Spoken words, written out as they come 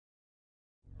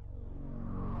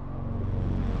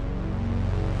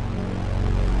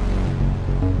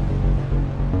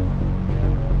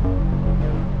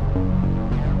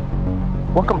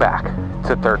Welcome back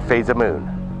to Third Phase of Moon.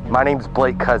 My name's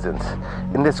Blake Cousins.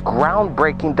 In this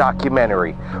groundbreaking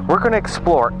documentary, we're going to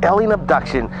explore alien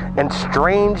abduction and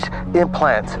strange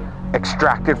implants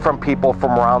extracted from people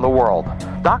from around the world.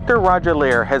 Dr. Roger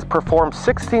Leir has performed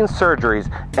 16 surgeries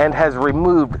and has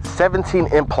removed 17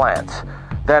 implants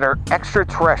that are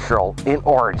extraterrestrial in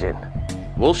origin.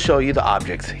 We'll show you the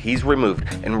objects he's removed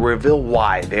and reveal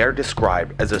why they are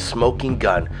described as a smoking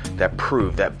gun that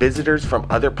prove that visitors from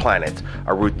other planets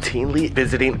are routinely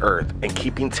visiting Earth and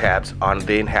keeping tabs on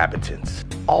the inhabitants.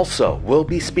 Also, we'll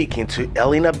be speaking to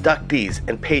alien abductees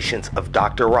and patients of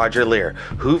Dr. Roger Leir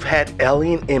who've had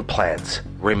alien implants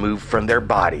removed from their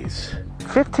bodies.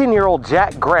 15-year-old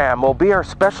Jack Graham will be our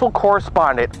special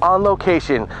correspondent on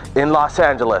location in Los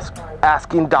Angeles,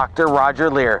 asking Dr.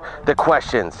 Roger Leir the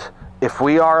questions: if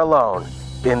we are alone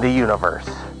in the universe.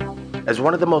 As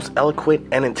one of the most eloquent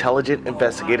and intelligent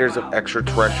investigators of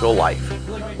extraterrestrial life,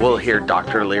 we'll hear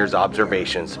Dr. Leir's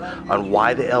observations on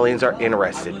why the aliens are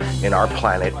interested in our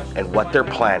planet and what their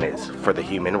plan is for the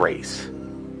human race.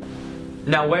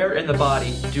 Now, where in the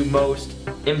body do most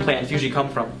implants usually come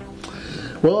from?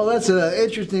 Well, that's an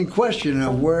interesting question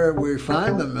of where we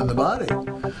find them in the body.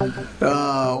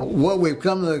 What we've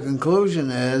come to the conclusion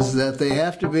is that they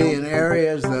have to be in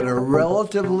areas that are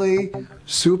relatively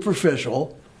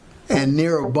superficial and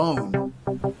near a bone.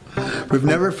 We've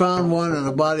never found one in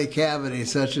a body cavity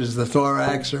such as the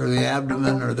thorax or the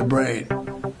abdomen or the brain.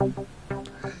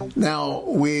 Now,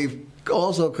 we've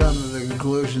also come to the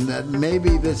conclusion that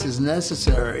maybe this is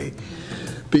necessary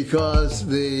because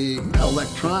the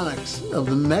electronics of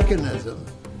the mechanism,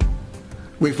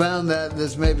 we found that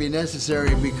this may be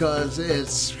necessary because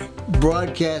it's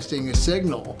broadcasting a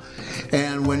signal.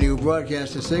 And when you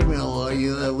broadcast a signal,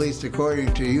 at least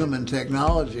according to human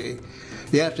technology,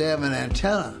 you have to have an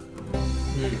antenna.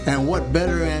 And what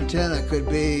better antenna could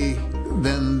be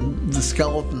than the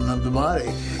skeleton of the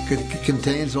body? It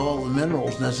contains all the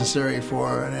minerals necessary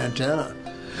for an antenna.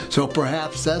 So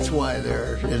perhaps that's why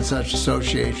they're in such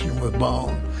association with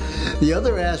bone. The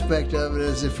other aspect of it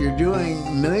is if you're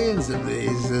doing millions of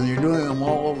these and you're doing them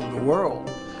all over the world,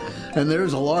 and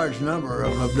there's a large number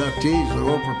of abductees. The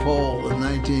Roper poll in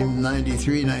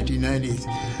 1993,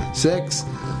 1996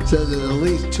 said that at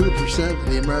least 2% of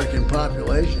the American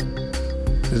population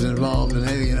is involved in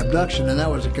alien abduction, and that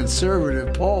was a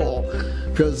conservative poll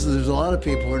because there's a lot of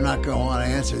people who are not going to want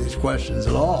to answer these questions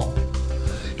at all.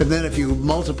 And then if you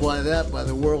multiply that by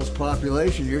the world's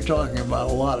population, you're talking about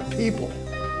a lot of people.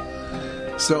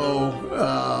 So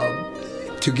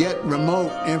to get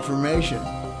remote information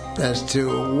as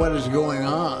to what is going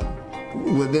on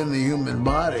within the human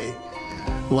body,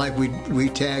 like we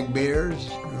tag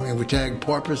bears, we tag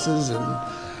porpoises and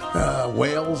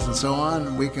whales and so on,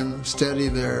 and we can study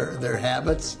their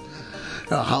habits,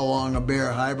 how long a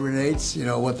bear hibernates,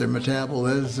 what their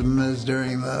metabolism is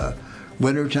during the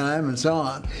wintertime and so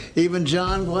on. Even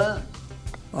John Glenn,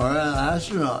 or an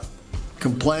astronaut,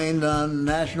 complained on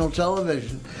national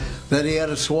television that he had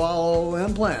to swallow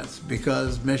implants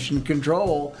because Mission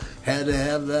Control had to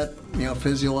have that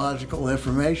physiological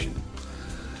information.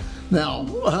 Now,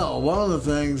 one of the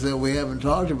things that we haven't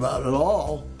talked about at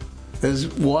all is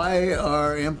why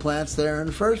are implants there in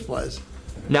the first place?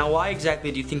 Now, why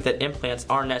exactly do you think that implants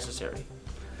are necessary?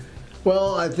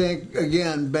 Well, I think,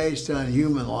 again, based on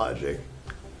human logic.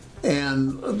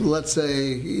 And let's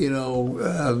say,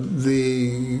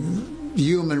 the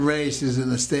human race is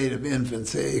in a state of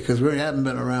infancy because we haven't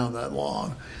been around that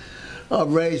long. A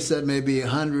race that may be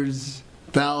hundreds,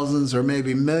 thousands, or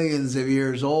maybe millions of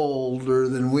years older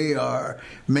than we are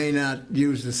may not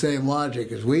use the same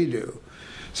logic as we do.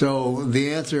 So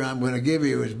the answer I'm going to give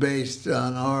you is based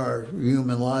on our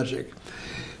human logic.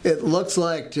 It looks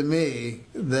like to me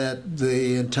that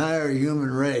the entire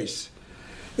human race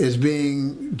is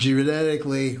being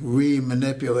genetically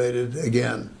re-manipulated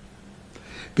again.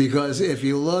 Because if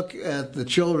you look at the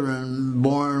children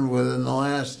born within the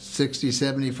last 60,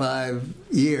 75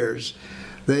 years,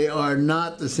 they are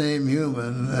not the same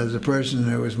human as a person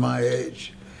who was my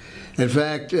age. In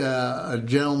fact, a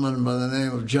gentleman by the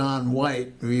name of John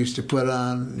White, who used to put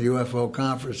on UFO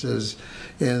conferences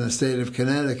in the state of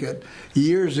Connecticut,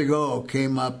 years ago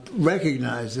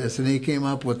recognized this, and he came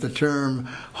up with the term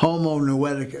Homo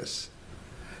noeticus.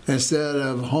 Instead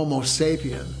of Homo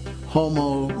sapien,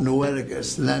 Homo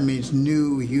noeticus, and that means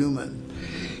new human.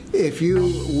 If you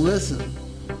listen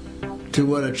to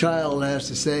what a child has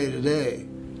to say today,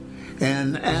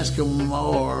 and ask them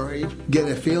or get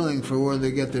a feeling for where they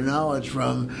get their knowledge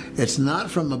from, it's not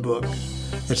from a book,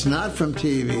 it's not from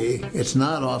TV, it's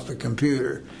not off the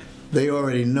computer. They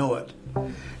already know it.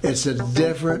 It's a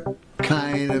different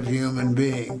kind of human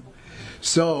being.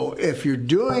 So if you're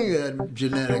doing a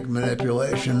genetic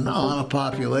manipulation on a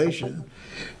population,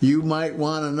 you might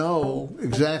want to know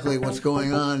exactly what's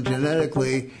going on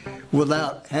genetically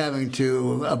without having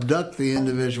to abduct the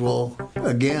individual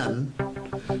again.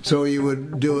 So you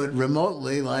would do it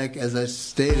remotely, like, as I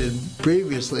stated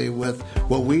previously, with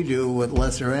what we do with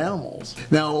lesser animals.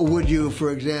 Now, would you,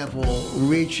 for example,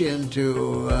 reach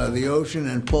into the ocean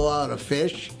and pull out a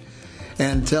fish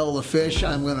and tell the fish,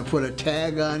 I'm going to put a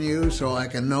tag on you so I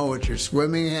can know what your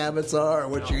swimming habits are or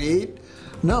what you eat?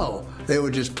 No, they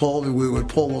would just we would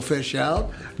pull the fish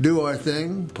out, do our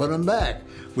thing, put them back.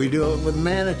 We do it with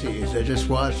manatees. I just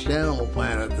watched Animal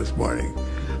Planet this morning.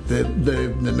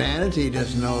 The manatee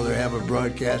doesn't know they have a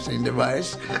broadcasting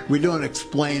device. We don't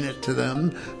explain it to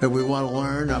them, that we want to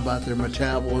learn about their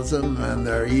metabolism and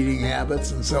their eating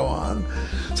habits and so on.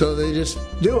 So they just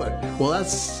do it. Well,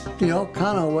 that's,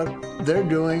 kind of what they're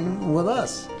doing with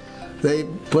us. They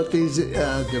put these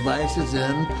devices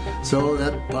in so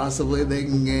that possibly they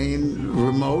can gain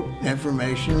remote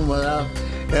information without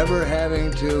ever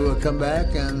having to come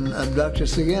back and abduct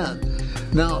us again.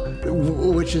 Now,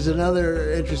 which is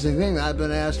another interesting thing. I've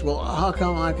been asked, well, how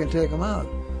come I can take them out?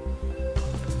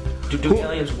 Do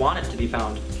aliens want it to be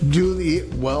found?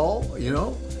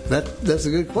 That's a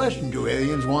good question. Do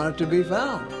aliens want it to be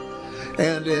found?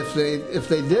 And if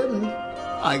they didn't,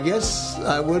 I guess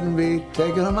I wouldn't be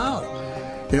taking them out.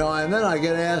 And then I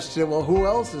get asked, well, who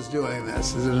else is doing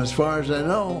this? And as far as I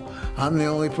know, I'm the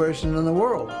only person in the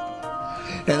world.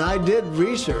 And I did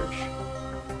research.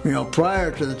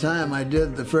 Prior to the time I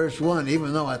did the first one,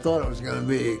 even though I thought it was going to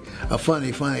be a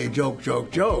funny joke,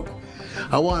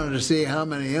 I wanted to see how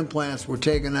many implants were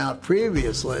taken out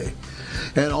previously.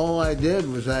 And all I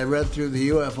did was I read through the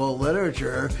UFO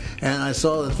literature, and I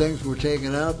saw that things were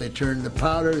taken out. They turned to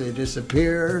powder, they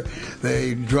disappear,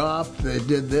 they dropped, they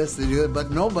did this, they did that,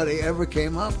 but nobody ever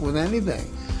came up with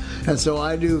anything. And so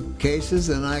I do cases,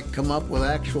 and I come up with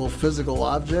actual physical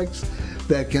objects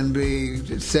that can be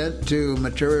sent to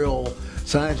material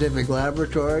scientific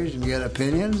laboratories and get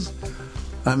opinions.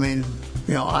 I mean,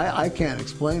 I can't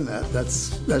explain that.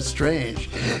 That's strange.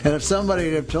 And if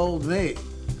somebody had told me,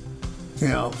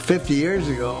 50 years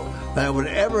ago, that I would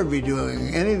ever be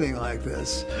doing anything like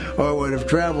this, or would have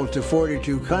traveled to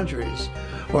 42 countries,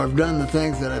 or have done the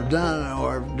things that I've done,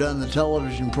 or have done the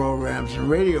television programs and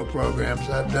radio programs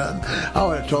I've done, I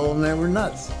would have told them they were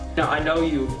nuts. Now, I know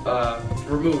you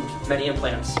removed many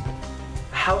implants.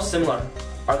 How similar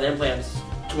are the implants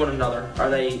to one another?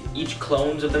 Are they each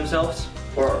clones of themselves,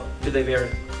 or do they vary?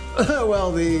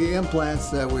 Well, the implants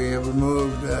that we have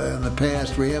removed in the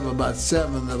past, we have about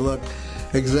 7 that look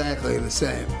exactly the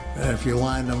same. And if you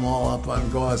lined them all up on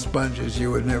gauze sponges,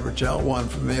 you would never tell one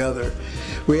from the other.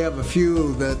 We have a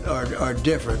few that are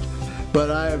different, but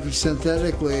I have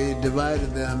synthetically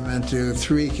divided them into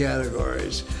 3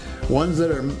 categories. Ones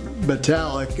that are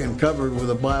metallic and covered with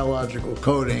a biological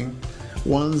coating,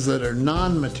 ones that are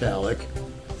non-metallic,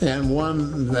 and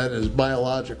one that is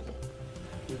biological.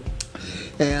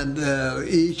 And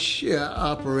each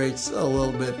operates a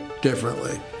little bit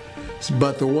differently.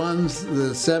 But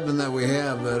the 7 that we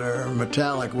have that are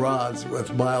metallic rods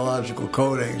with biological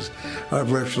coatings are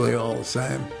virtually all the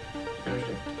same.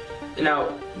 Now,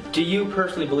 do you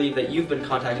personally believe that you've been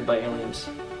contacted by aliens?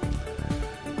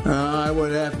 I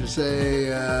would have to say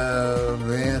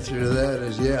the answer to that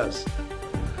is yes.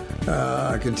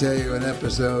 I can tell you an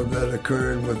episode that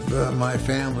occurred with my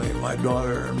family, my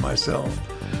daughter and myself,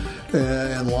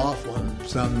 in Laughlin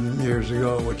some years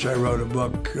ago, which I wrote a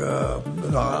book.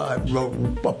 I wrote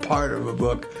a part of a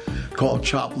book called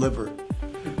Chopped Liver,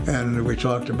 and we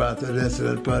talked about that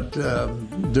incident. But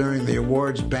during the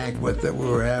awards banquet that we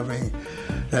were having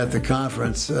at the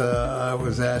conference, I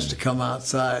was asked to come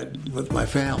outside with my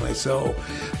family. So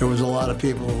there was a lot of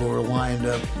people who were lined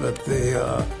up at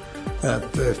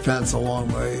the fence along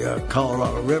the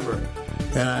Colorado River.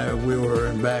 And we were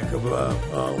in back of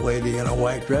a lady in a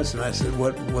white dress, and I said,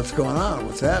 what's going on?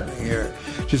 What's happening here?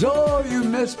 She said, oh, you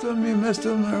missed them.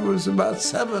 There was about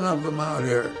 7 of them out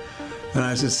here. And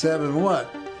I said, 7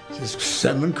 what? She said,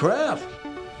 7 craft.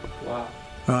 Wow.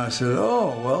 And I said,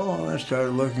 oh, well, I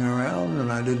started looking around,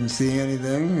 and I didn't see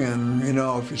anything. And,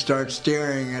 if you start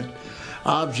staring at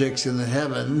objects in the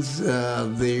heavens,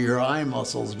 your eye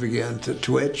muscles begin to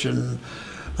twitch, and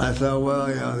I thought,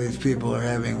 well, these people are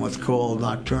having what's called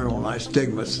nocturnal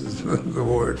nystagmus is the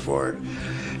word for it.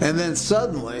 And then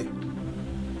suddenly,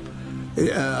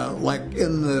 like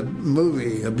in the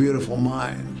movie A Beautiful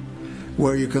Mind,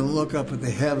 where you can look up at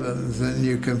the heavens and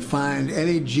you can find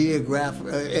any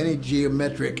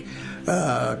geometric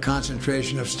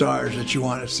concentration of stars that you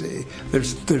want to see.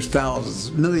 There's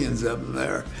thousands, millions of them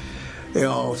there. You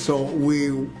know,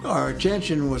 so our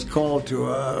attention was called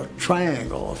to a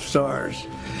triangle of stars.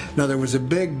 Now there was a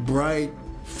big, bright,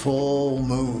 full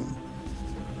moon,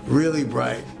 really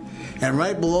bright. And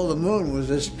right below the moon was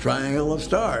this triangle of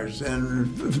stars.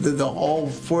 And the whole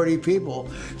 40 people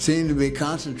seemed to be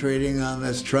concentrating on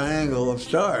this triangle of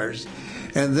stars.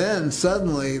 And then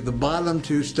suddenly the bottom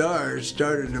two stars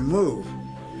started to move.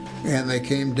 And they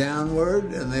came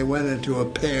downward and they went into a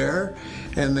pair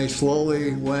and they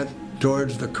slowly went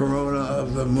towards the corona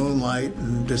of the moonlight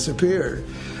and disappeared.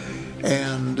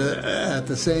 And at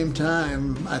the same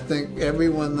time, I think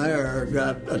everyone there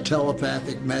got a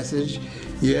telepathic message.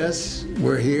 Yes,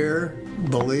 we're here,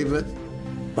 believe it,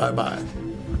 bye-bye.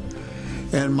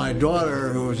 And my daughter,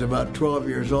 who was about 12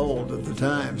 years old at the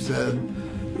time,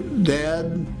 said,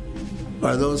 Dad,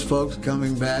 are those folks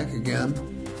coming back again?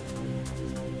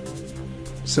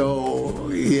 So,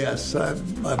 yes,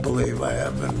 I believe I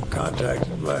have been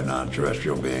contacted by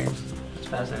non-terrestrial beings. That's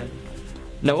fascinating.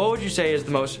 Now, what would you say is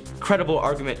the most credible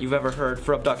argument you've ever heard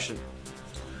for abduction?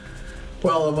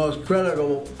 Well, the most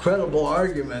credible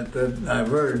argument that I've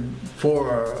heard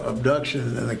for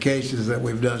abduction in the cases that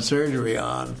we've done surgery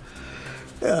on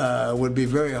would be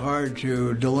very hard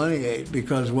to delineate,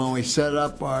 because when we set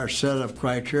up our set of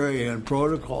criteria and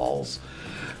protocols,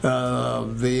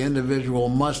 the individual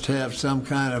must have some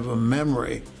kind of a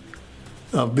memory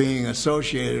of being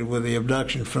associated with the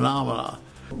abduction phenomena.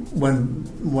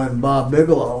 When Bob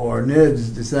Bigelow or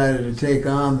NIDS decided to take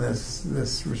on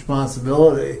this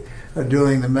responsibility of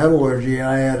doing the metallurgy,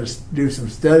 I had to do some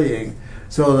studying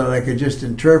so that I could just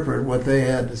interpret what they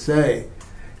had to say.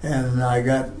 And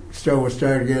I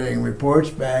started getting reports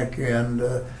back, and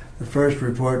the first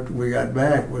report we got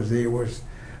back was they were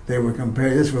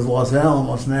comparing. This was Los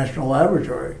Alamos National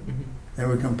Laboratory. Mm-hmm. They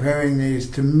were comparing these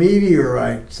to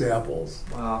meteorite samples.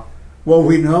 Wow. Well,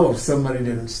 we know if somebody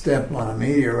didn't step on a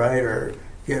meteorite or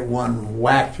get one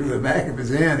whacked through the back of his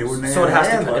hand, it wouldn't so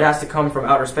have it has to come from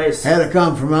outer space. Had to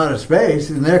come from outer space,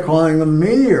 and they're calling them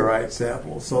meteorite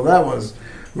samples. So that was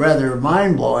rather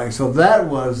mind-blowing. So that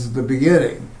was the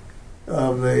beginning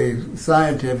of the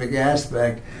scientific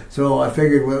aspect. So I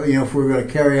figured, well, if we're going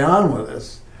to carry on with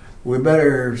this, we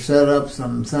better set up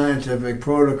some scientific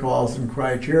protocols and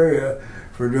criteria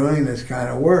for doing this kind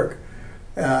of work.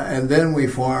 And then we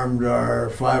formed our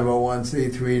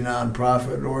 501c3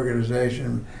 nonprofit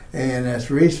organization,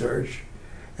 ANS Research,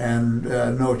 and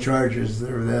no charges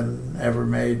were then ever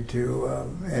made to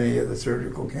any of the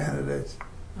surgical candidates.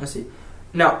 I see.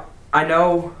 Now, I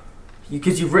know,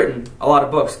 because you've written a lot of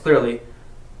books, clearly,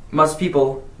 most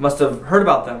people must have heard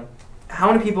about them.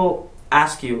 How many people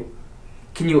ask you,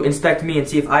 can you inspect me and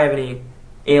see if I have any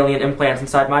alien implants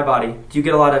inside my body? Do you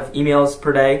get a lot of emails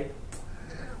per day?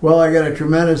 Well, I get a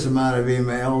tremendous amount of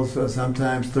emails,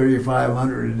 sometimes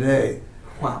 3,500 a day.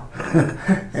 Wow.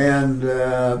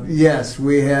 And yes,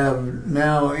 we have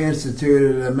now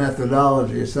instituted a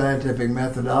methodology, a scientific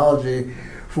methodology,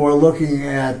 for looking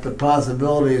at the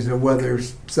possibilities of whether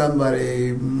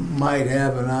somebody might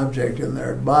have an object in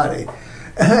their body.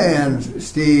 And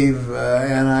Steve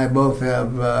and I both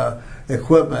have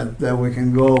equipment that we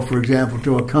can go, for example,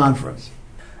 to a conference.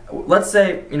 Let's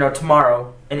say,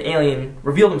 tomorrow an alien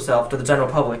revealed himself to the general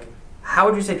public. How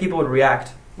would you say people would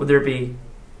react? Would there be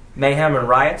mayhem and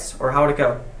riots, or how would it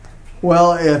go?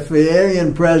 Well, if the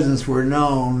alien presence were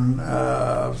known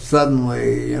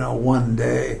suddenly, one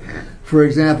day. For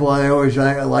example, I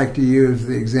like to use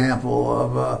the example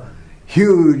of a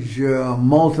huge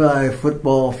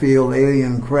multi-football field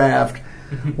alien craft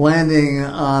landing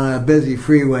on a busy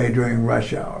freeway during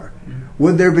rush hour.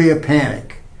 Would there be a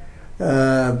panic?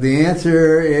 The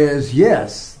answer is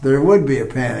yes, there would be a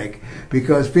panic,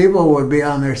 because people would be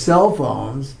on their cell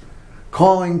phones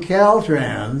calling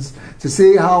Caltrans to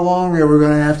see how long they were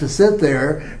going to have to sit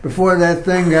there before that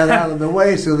thing got out of the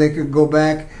way so they could go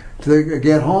back to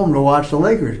get home to watch the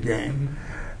Lakers game.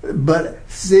 But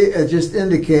see, it just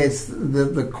indicates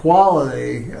the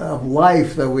quality of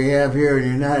life that we have here in the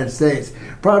United States.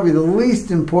 Probably the least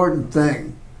important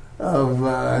thing of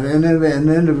an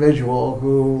individual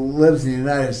who lives in the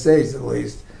United States, at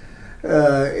least,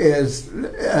 is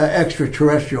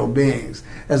extraterrestrial beings.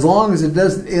 As long as it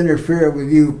doesn't interfere with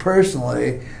you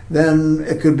personally, then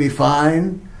it could be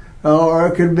fine, or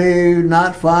it could be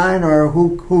not fine, or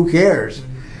who cares?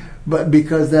 But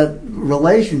because that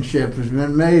relationship has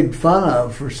been made fun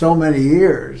of for so many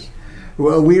years,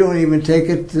 well, we don't even take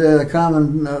it, the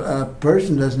common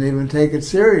person doesn't even take it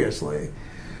seriously.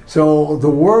 So the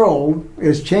world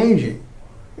is changing,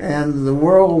 and the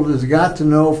world has got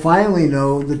to finally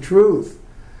know the truth.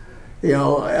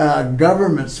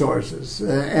 Government sources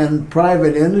and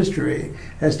private industry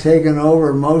has taken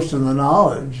over most of the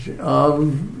knowledge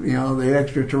of, the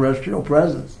extraterrestrial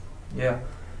presence. Yeah.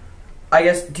 I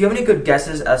guess, do you have any good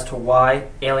guesses as to why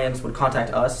aliens would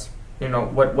contact us?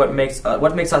 What makes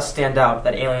us stand out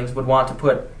that aliens would want to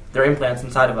put their implants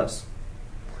inside of us?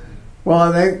 Well,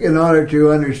 I think in order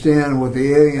to understand what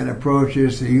the alien approach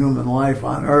is to human life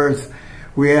on Earth,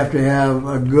 we have to have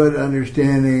a good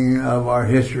understanding of our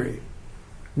history,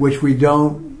 which we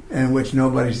don't, and which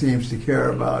nobody seems to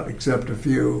care about except a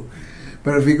few.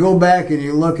 But if you go back and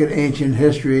you look at ancient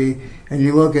history, and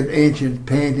you look at ancient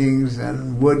paintings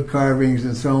and wood carvings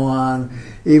and so on,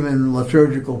 even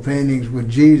liturgical paintings with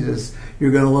Jesus,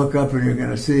 you're going to look up and you're going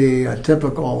to see a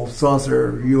typical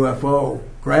saucer UFO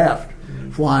craft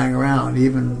flying around,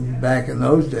 even back in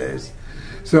those days.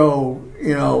 So,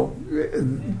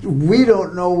 we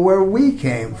don't know where we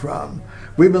came from.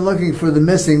 We've been looking for the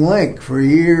missing link for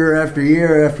year after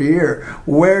year after year.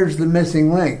 Where's the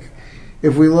missing link?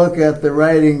 If we look at the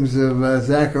writings of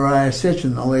Zecharia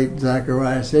Sitchin, the late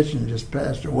Zecharia Sitchin just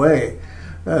passed away,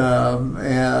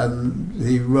 and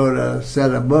he wrote a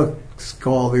set of books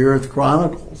called The Earth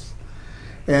Chronicles.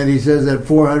 And he says that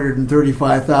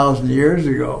 435,000 years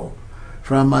ago,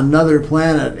 from another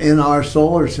planet in our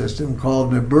solar system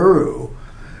called Nibiru,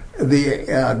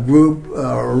 the group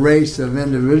or race of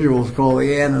individuals called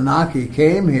the Anunnaki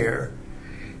came here,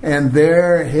 and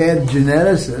their head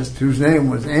geneticist, whose name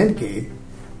was Enki,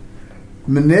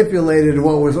 manipulated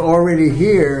what was already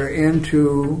here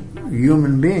into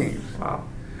human beings. Wow.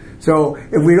 So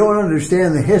if we don't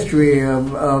understand the history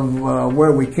of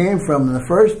where we came from in the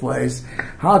first place,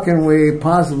 how can we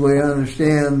possibly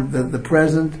understand the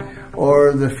present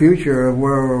or the future of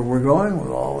where we're going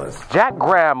with all this? Jack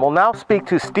Graham will now speak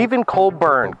to Stephen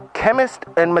Colburn, chemist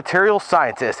and material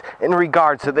scientist, in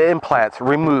regards to the implants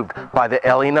removed by the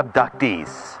alien abductees.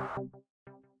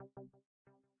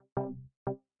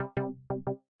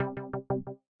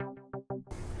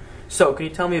 So, can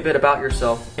you tell me a bit about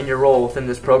yourself and your role within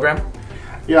this program?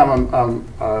 Yeah,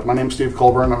 my name's Steve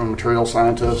Colburn. I'm a material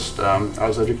scientist. I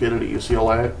was educated at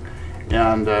UCLA,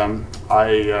 and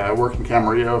I work in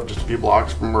Camarillo, just a few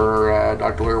blocks from where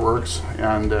Dr. Lear works.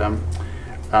 And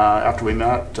after we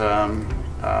met,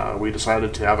 we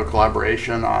decided to have a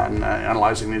collaboration on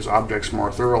analyzing these objects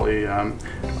more thoroughly. A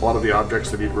lot of the objects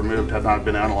that he'd removed had not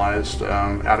been analyzed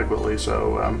adequately,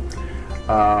 so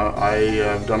I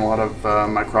have done a lot of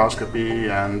microscopy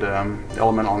and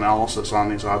elemental analysis on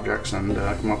these objects and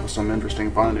come up with some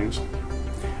interesting findings.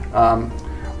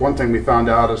 One thing we found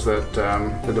out is that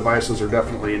the devices are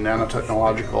definitely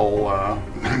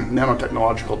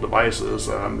nanotechnological devices.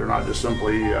 They're not just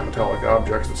simply metallic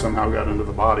objects that somehow got into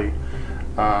the body.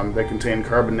 They contain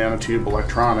carbon nanotube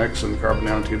electronics, and carbon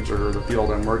nanotubes are the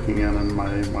field I'm working in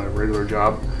my regular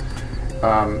job.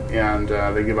 And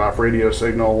they give off radio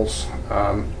signals,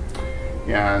 and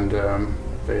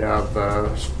they have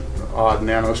odd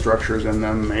nanostructures in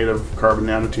them made of carbon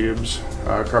nanotubes.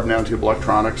 Carbon nanotube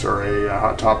electronics are a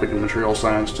hot topic in material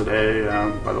science today,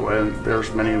 by the way, and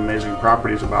there's many amazing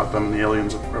properties about them, and the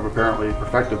aliens have apparently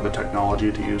perfected the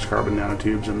technology to use carbon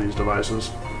nanotubes in these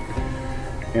devices.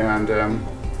 And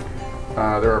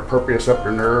there are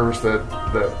proprioceptor nerves that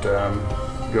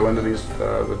go into these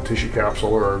the tissue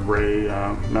capsule or gray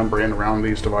membrane around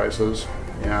these devices.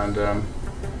 And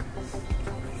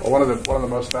one of the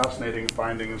most fascinating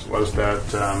findings was that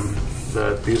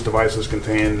that these devices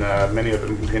contain many of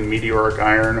them contain meteoric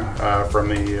iron from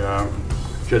the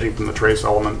judging from the trace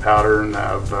element pattern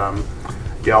of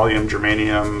gallium,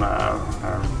 germanium,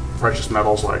 precious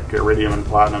metals like iridium and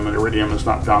platinum. And iridium is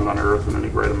not found on Earth in any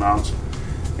great amounts.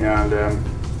 And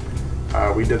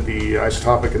we did the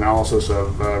isotopic analysis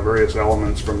of various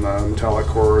elements from the metallic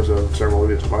cores of several of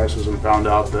these devices and found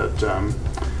out that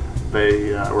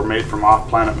they were made from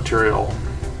off-planet material,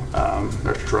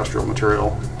 extraterrestrial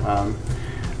material.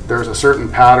 There's a certain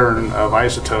pattern of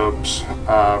isotopes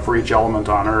for each element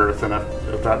on Earth, and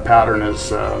if that pattern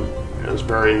is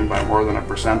varying by more than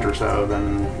 1% or so,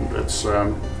 then it's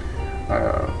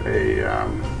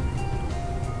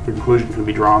the conclusion can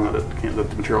be drawn that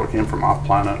the material came from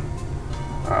off-planet.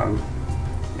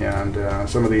 And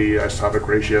some of the isotopic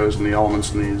ratios and the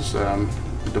elements in these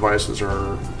devices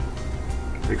are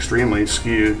extremely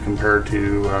skewed compared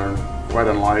to, quite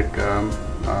unlike the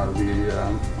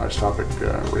isotopic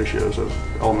ratios of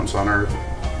elements on Earth.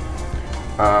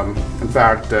 In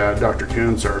fact, Dr.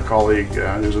 Kuntz, our colleague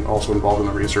who's also involved in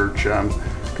the research,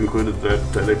 concluded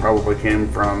that they probably came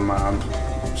from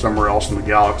somewhere else in the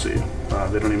galaxy.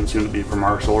 They don't even seem to be from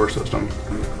our solar system.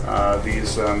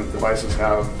 These devices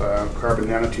have carbon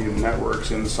nanotube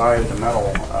networks inside the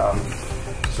metal.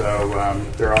 So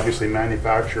they're obviously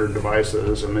manufactured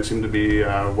devices, and they seem to be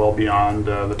well beyond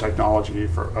the technology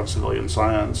of civilian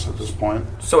science at this point.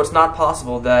 So it's not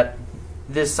possible that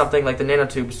something like the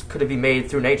nanotubes could be made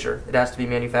through nature. It has to be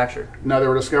manufactured. No, they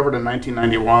were discovered in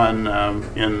 1991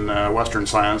 in Western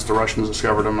science. The Russians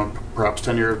discovered them perhaps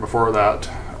 10 years before that,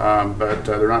 but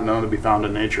they're not known to be found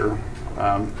in nature,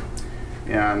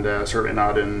 and certainly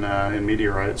not in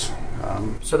meteorites.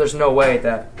 So there's no way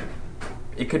that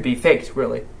it could be faked,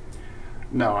 really?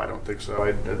 No, I don't think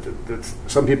so.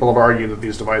 Some people have argued that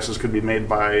these devices could be made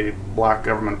by black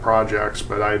government projects,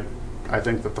 but I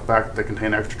think that the fact that they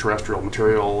contain extraterrestrial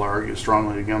material argues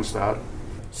strongly against that.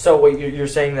 So what you're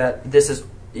saying that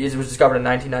it was discovered in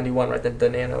 1991, right? The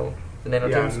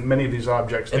nanotubes? Yeah, and many of these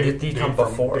objects date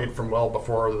from well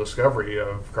before the discovery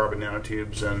of carbon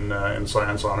nanotubes in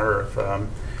science on Earth.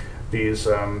 These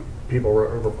people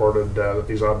reported that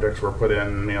these objects were put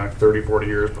in 30, 40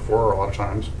 years before a lot of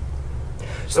times.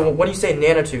 So when you say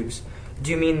nanotubes,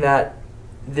 do you mean that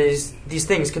these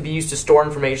things could be used to store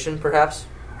information, perhaps?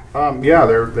 Yeah,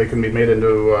 they can be made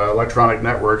into electronic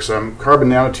networks. Carbon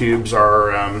nanotubes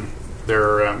are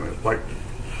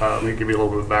let me give you a little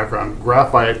bit of background.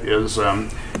 Graphite is a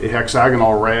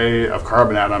hexagonal array of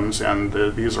carbon atoms, and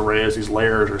these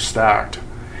layers are stacked.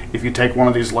 If you take one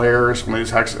of these layers, one of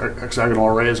these hexagonal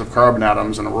arrays of carbon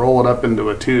atoms, and roll it up into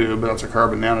a tube, that's a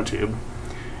carbon nanotube.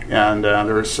 And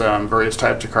there's various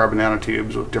types of carbon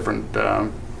nanotubes with different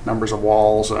numbers of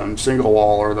walls, and single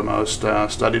wall are the most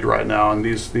studied right now, and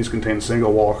these contain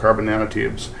single wall carbon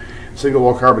nanotubes. Single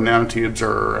wall carbon nanotubes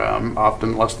are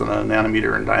often less than a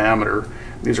nanometer in diameter.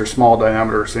 These are small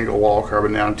diameter single wall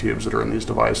carbon nanotubes that are in these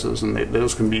devices, and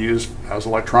those can be used as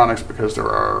electronics because there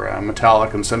are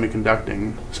metallic and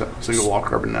semiconducting single wall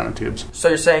carbon nanotubes. So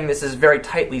you're saying this is very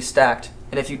tightly stacked,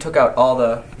 and if you took out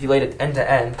if you laid it end to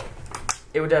end,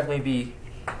 it would definitely be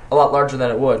a lot larger than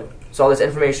it would. So all this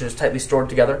information is tightly stored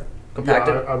together,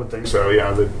 compacted? Yeah, I would think so,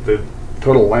 yeah. The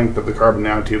total length of the carbon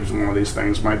nanotubes in one of these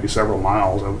things might be several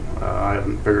miles. I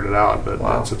haven't figured it out, but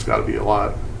wow. It's got to be a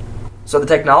lot. So the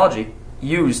technology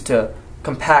used to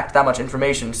compact that much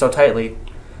information so tightly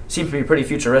seems to be pretty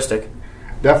futuristic.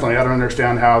 Definitely. I don't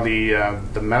understand how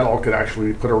the metal could actually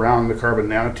be put around the carbon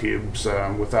nanotubes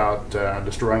without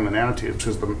destroying the nanotubes,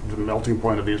 because the melting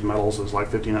point of these metals is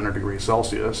like 1500 degrees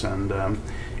Celsius, and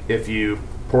if you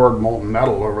poured molten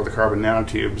metal over the carbon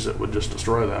nanotubes, it would just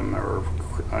destroy them or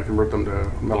convert them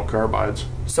to metal carbides.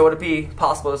 So would it be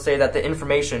possible to say that the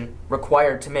information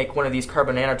required to make one of these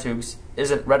carbon nanotubes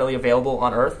isn't readily available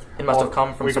on Earth? It must have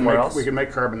come from somewhere else? We can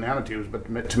make carbon nanotubes,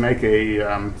 but to make a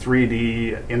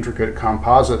 3D intricate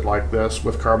composite like this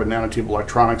with carbon nanotube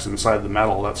electronics inside the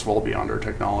metal, that's well beyond our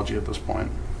technology at this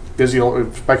point.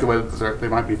 We've speculated that they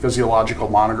might be physiological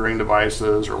monitoring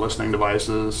devices or listening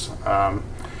devices.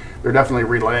 They're definitely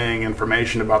relaying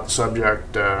information about the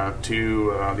subject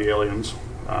to the aliens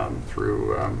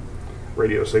through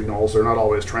radio signals. They're not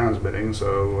always transmitting,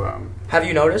 so... Have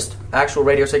you noticed actual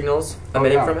radio signals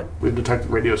emitting from it? We've detected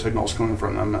radio signals coming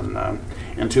from them, and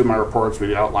in two of my reports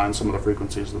we outlined some of the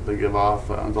frequencies that they give off.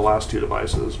 The last two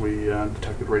devices we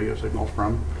detected radio signals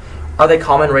from. Are they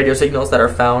common radio signals that are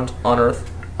found on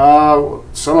Earth?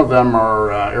 Some of them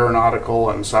are aeronautical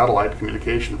and satellite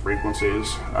communication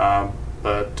frequencies,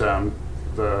 but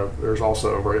there's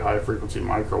also a very high frequency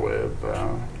microwave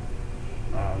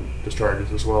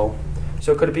discharges as well.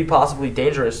 So could it be possibly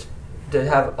dangerous to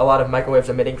have a lot of microwaves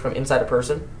emitting from inside a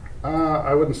person?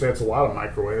 I wouldn't say it's a lot of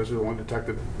microwaves. We've only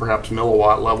detected perhaps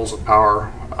milliwatt levels of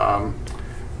power,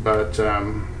 but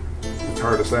it's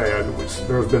hard to say.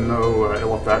 There's been no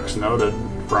ill effects noted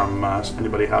from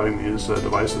anybody having these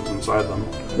devices inside them.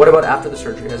 What about after the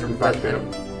surgery? Has in fact, they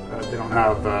don't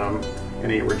have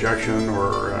any rejection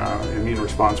or immune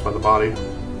response by the body.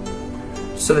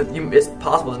 So that it's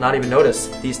possible to not even notice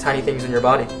these tiny things in your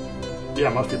body? Yeah,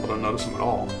 most people don't notice them at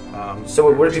all.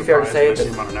 So would it be fair to say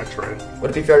that on an X-ray?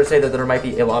 Would it be fair to say that there might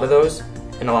be a lot of those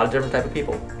in a lot of different type of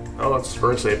people? Oh, that's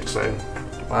very safe to say.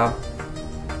 Wow.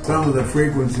 Some of the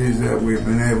frequencies that we've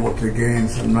been able to gain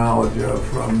some knowledge of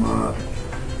from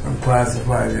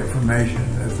classified information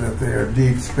is that they are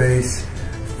deep space,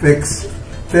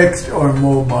 fixed or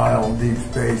mobile deep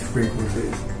space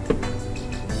frequencies.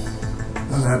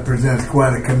 And that presents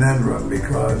quite a conundrum,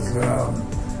 because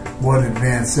what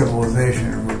advanced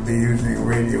civilization would be using a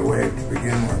radio wave to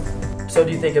begin with? So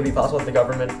do you think it would be possible that the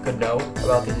government could know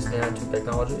about these nanotube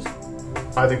technologies?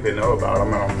 I think they know about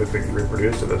them. I don't think they can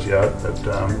reproduce it as yet.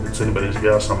 It's anybody's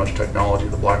guess how much technology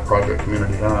the Black Project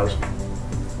community has.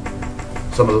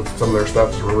 Some of their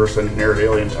stuff is reverse engineered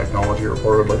alien technology,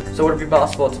 reportedly. So would it be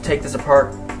possible to take this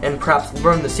apart and perhaps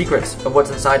learn the secrets of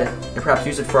what's inside it, and perhaps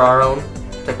use it for our own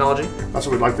technology? That's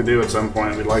what we'd like to do at some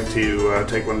point. We'd like to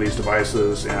take one of these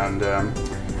devices and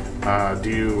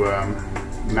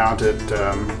mount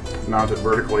it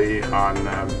vertically on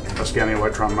a scanning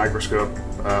electron microscope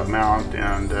mount,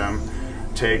 and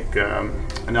take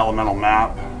an elemental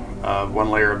map of one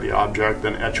layer of the object,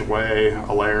 then etch away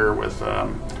a layer with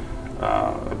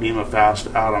a beam of fast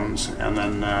atoms, and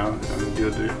then do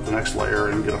the next layer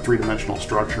and get a three-dimensional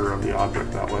structure of the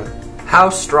object that way. How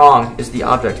strong is the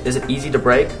object? Is it easy to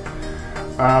break?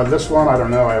 This one, I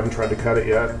don't know. I haven't tried to cut it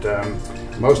yet.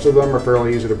 Most of them are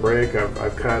fairly easy to break.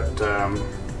 I've cut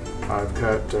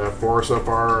 4 so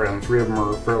far, and 3 of them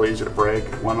are fairly easy to break.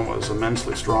 One was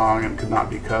immensely strong and could not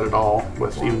be cut at all.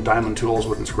 With even diamond tools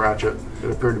wouldn't scratch it.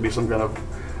 It appeared to be some kind of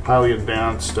highly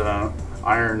advanced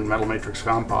iron metal matrix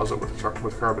composite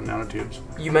with carbon nanotubes.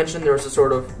 You mentioned there was a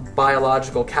sort of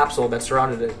biological capsule that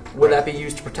surrounded it. Would that be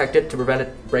used to protect it, to prevent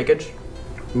it breakage?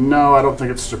 No, I don't think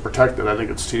it's to protect it. I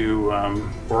think it's to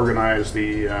organize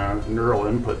the neural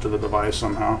input to the device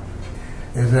somehow.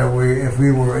 Is that if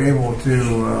we were able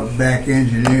to back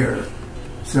engineer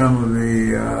some of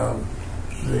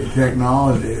the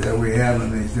technology that we have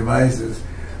in these devices,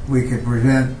 we could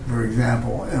prevent, for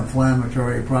example,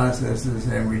 inflammatory processes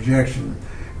and rejection.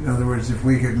 In other words, if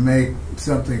we could make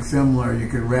something similar, you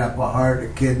could wrap a heart, a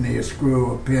kidney, a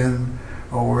screw, a pin,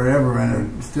 or whatever,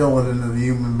 and instill it into the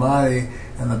human body,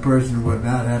 and the person would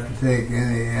not have to take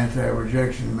any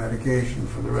anti-rejection medication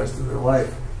for the rest of their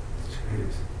life.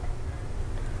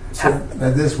 So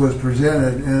that this was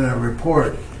presented in a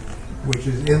report, which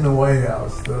is in the White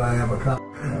House, that I have a copy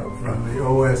of, from the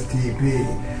OSTP.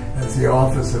 That's the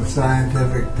Office of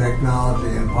Scientific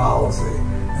Technology and Policy,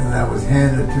 and that was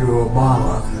handed to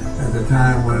Obama at the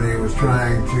time when he was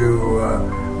trying to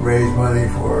raise money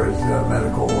for his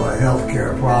medical health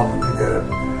care problem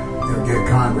to get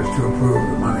Congress to approve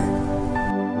the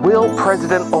money. Will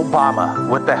President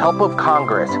Obama, with the help of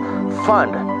Congress,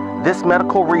 fund this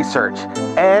medical research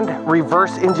and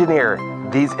reverse engineer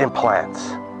these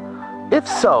implants? If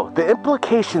so, the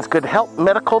implications could help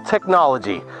medical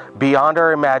technology beyond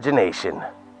our imagination.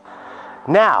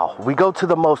 Now, we go to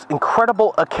the most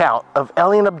incredible account of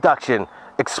alien abduction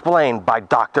explained by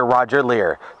Dr. Roger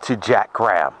Lear to Jack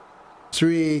Graham.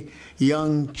 3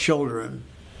 young children,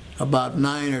 about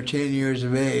 9 or 10 years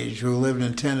of age, who lived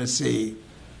in Tennessee.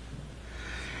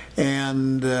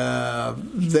 And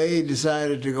they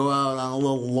decided to go out on a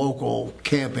little local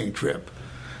camping trip.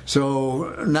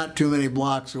 So not too many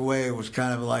blocks away, it was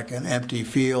kind of like an empty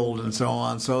field and so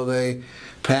on. So they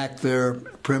packed their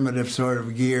primitive sort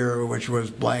of gear, which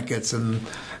was blankets and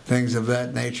things of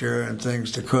that nature, and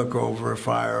things to cook over a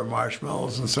fire,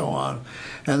 marshmallows and so on.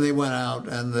 And they went out,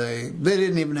 and they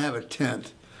didn't even have a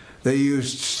tent. They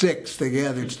used sticks. They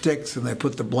gathered sticks and they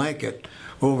put the blanket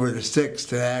over the sticks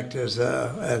to act as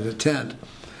a tent.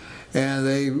 And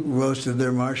they roasted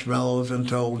their marshmallows and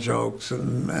told jokes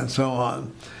and so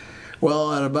on.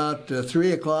 Well, at about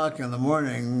 3 o'clock in the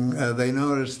morning, they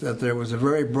noticed that there was a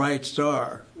very bright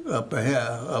star up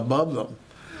ahead, above them.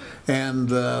 And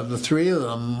the 3 of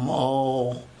them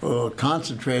all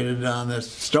concentrated on this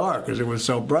star because it was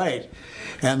so bright.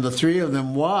 And the 3 of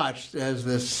them watched as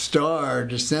this star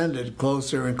descended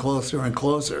closer and closer and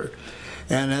closer.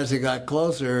 And as it got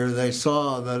closer, they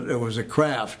saw that it was a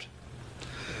craft.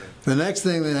 The next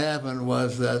thing that happened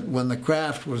was that when the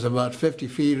craft was about 50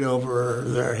 feet over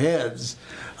their heads,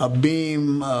 a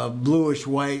beam of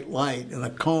bluish-white light in a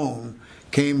cone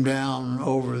came down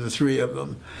over the 3 of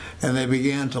them, and they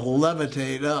began to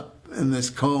levitate up in this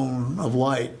cone of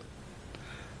light.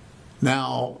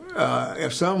 Now,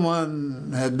 if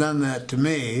someone had done that to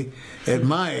me at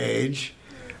my age,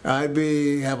 I'd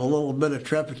have a little bit of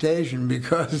trepidation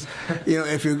because,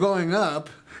 if you're going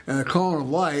up in a cone of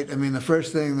light, I mean, the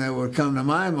first thing that would come to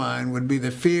my mind would be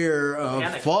the fear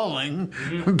of falling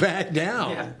back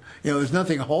down. Yeah. There's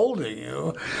nothing holding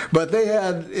you. But they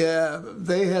had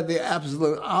the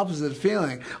absolute opposite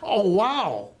feeling. Oh,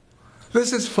 wow,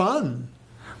 this is fun.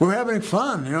 We're having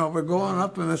fun. We're going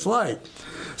up in this light.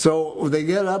 So they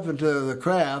get up into the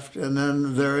craft, and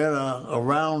then they're in a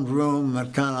round room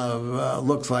that kind of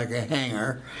looks like a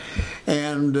hangar.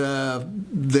 And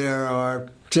there are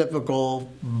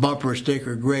typical bumper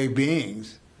sticker gray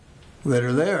beings that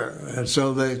are there, and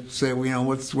so they say,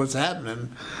 what's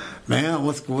happening, man?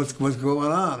 What's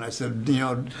going on? I said,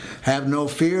 have no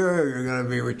fear. You're going to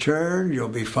be returned. You'll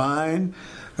be fine.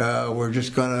 We're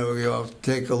just going to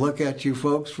take a look at you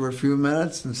folks for a few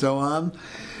minutes and so on.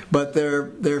 But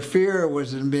their fear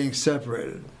was in being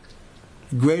separated.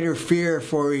 Greater fear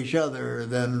for each other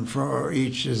than for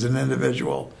each as an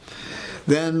individual.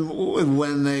 Then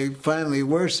when they finally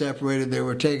were separated, they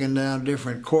were taken down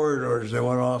different corridors that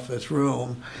went off this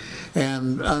room.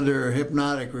 And under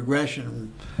hypnotic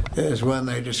regression is when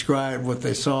they described what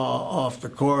they saw off the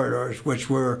corridors, which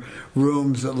were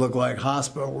rooms that looked like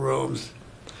hospital rooms.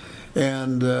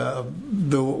 And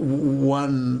the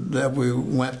one that we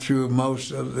went through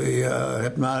most of the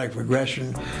hypnotic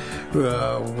regression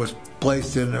was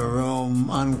placed in a room,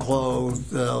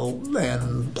 unclothed,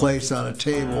 and placed on a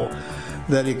table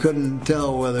that he couldn't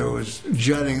tell whether it was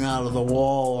jutting out of the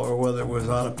wall or whether it was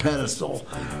on a pedestal.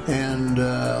 And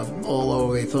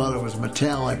although he thought it was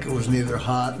metallic, it was neither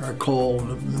hot nor cold.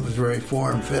 It was very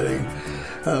form-fitting.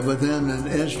 But then an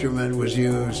instrument was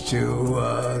used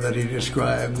that he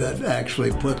described that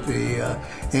actually put the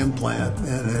implant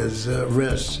in his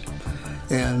wrist.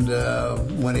 And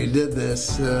when he did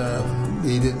this,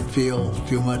 he didn't feel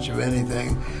too much of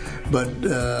anything. But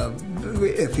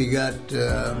if he got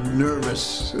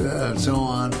nervous and so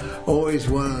on, always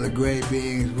one of the gray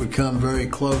beings would come very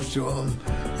close to him.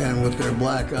 And with their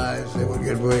black eyes, they would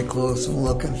get very close and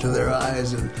look into their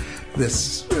eyes, and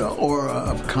this aura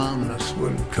of calmness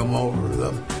would come over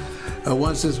them.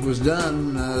 Once this was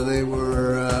done, they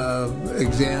were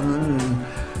examined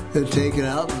and taken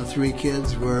out, and the three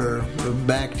kids were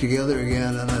back together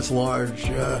again in this large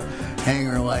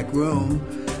hangar-like room.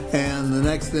 And the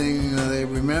next thing they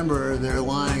remember, they're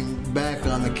lying back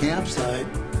on the campsite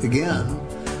again,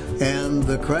 and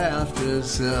the craft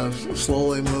is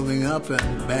slowly moving up,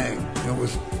 and bang,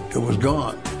 it was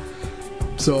gone.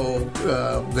 So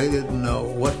they didn't know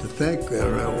what to think,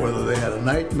 whether they had a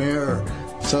nightmare or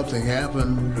something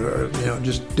happened, or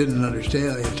just didn't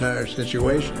understand the entire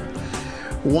situation.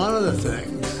 One of the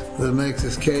things that makes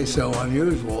this case so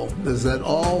unusual is that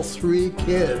all three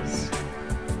kids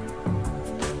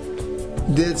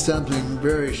did something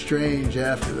very strange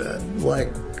after that,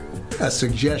 like a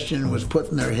suggestion was put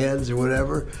in their heads or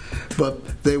whatever, but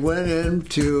they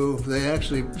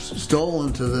actually stole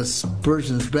into this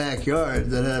person's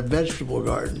backyard that had a vegetable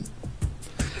garden,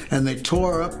 and they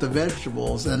tore up the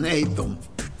vegetables and ate them.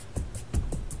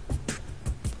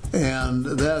 And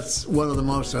that's one of the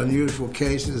most unusual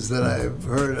cases that I've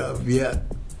heard of yet.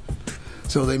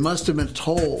 So they must have been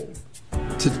told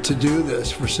to do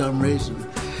this for some reason.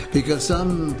 Because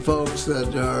some folks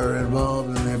that are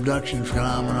involved in the abduction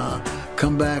phenomena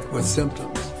come back with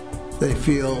symptoms. They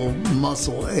feel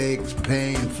muscle aches,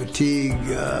 pain, fatigue,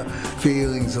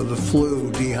 feelings of the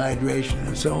flu, dehydration,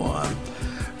 and so on.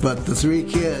 But the three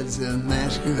kids, and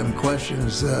asking them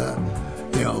questions,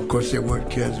 of course they weren't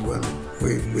kids when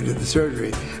we did the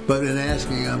surgery, but in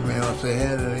asking them, if they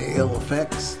had any ill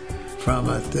effects from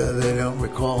it, they don't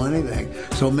recall anything.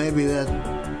 So maybe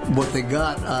what they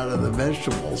got out of the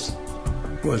vegetables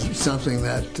was something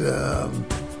that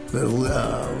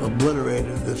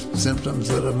obliterated the symptoms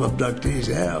that abductees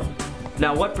have.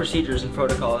 Now, what procedures and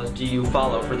protocols do you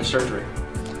follow for the surgery?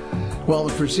 Well,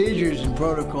 the procedures and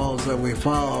protocols that we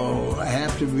follow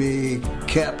have to be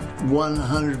kept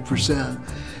 100%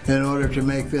 in order to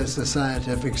make this a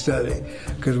scientific study,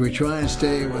 because we try and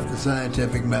stay with the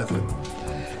scientific method.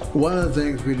 One of the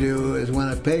things we do is when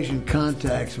a patient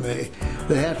contacts me,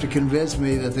 they have to convince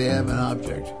me that they have an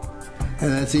object.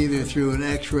 And that's either through an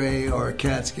X-ray or a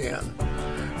CAT scan.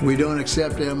 We don't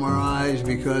accept MRIs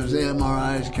because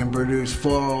MRIs can produce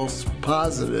false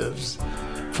positives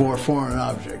for foreign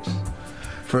objects.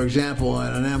 For example,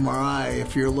 in an MRI,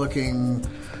 if you're looking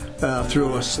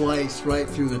through a slice right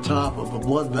through the top of a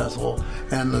blood vessel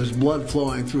and there's blood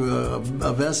flowing through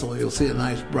a vessel, you'll see a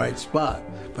nice bright spot.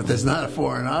 But there's not a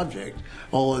foreign object.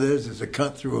 All it is a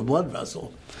cut through a blood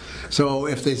vessel. So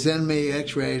if they send me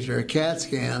X-rays or a CAT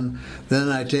scan, then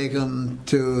I take them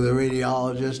to the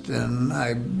radiologist and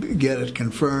I get it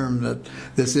confirmed that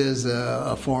this is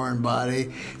a foreign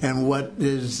body, and what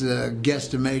his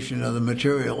guesstimation of the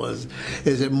material is.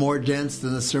 Is it more dense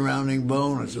than the surrounding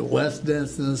bone? Is it less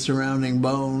dense than the surrounding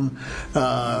bone?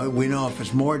 We know if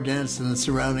it's more dense than the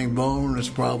surrounding bone, it's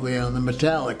probably on the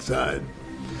metallic side.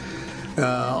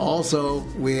 Also,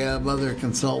 we have other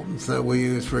consultants that we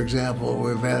use. For example,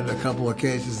 we've had a couple of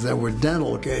cases that were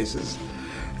dental cases,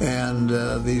 and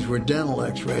these were dental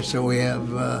x-rays. So we have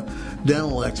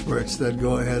dental experts that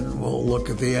go ahead and will look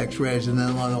at the x-rays, and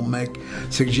then they'll make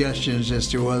suggestions as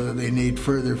to whether they need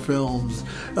further films,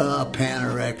 a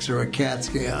Panorex or a CAT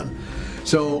scan.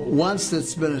 So once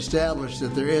it's been established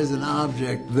that there is an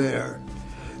object there,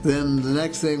 then the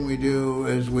next thing we do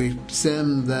is we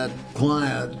send that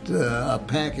client a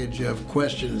package of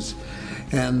questions,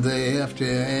 and they have to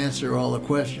answer all the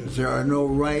questions. There are no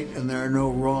right and there are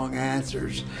no wrong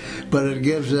answers, but it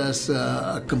gives us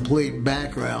a complete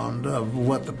background of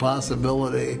what the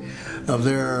possibility of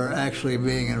their actually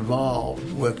being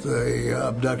involved with the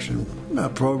abduction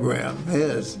program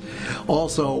is.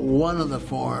 Also, one of the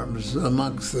forms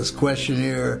amongst this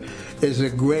questionnaire is a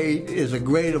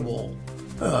gradable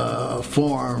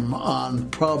form on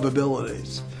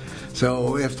probabilities.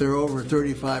 So if they're over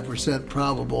 35%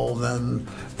 probable, then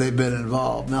they've been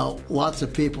involved. Now, lots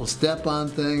of people step on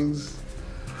things.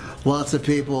 Lots of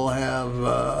people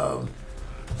have,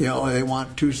 they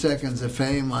want 2 seconds of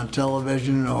fame on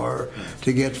television or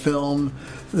to get filmed.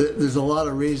 There's a lot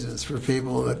of reasons for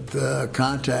people that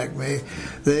contact me.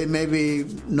 They may be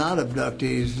not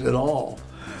abductees at all.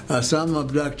 Some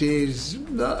abductees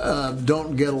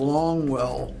don't get along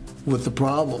well with the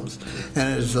problems.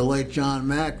 And as the late John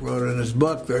Mack wrote in his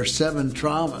book, there are 7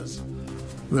 traumas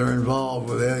that are involved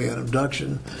with alien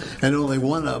abduction, and only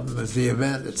one of them is the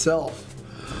event itself.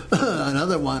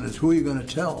 Another one is, who are you going to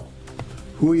tell?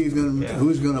 Who's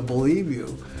going to believe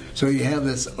you? So you have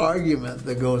this argument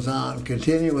that goes on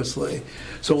continuously.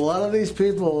 So a lot of these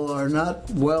people are not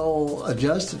well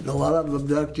adjusted. A lot of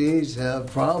abductees have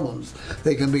problems.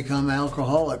 They can become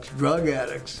alcoholics, drug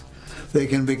addicts. They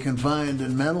can be confined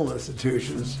in mental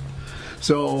institutions.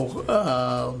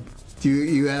 So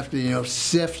you have to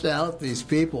sift out these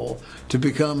people to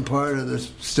become part of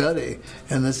this study,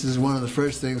 and this is one of the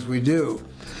first things we do.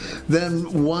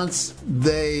 Then once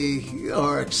they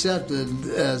are accepted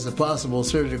as a possible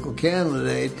surgical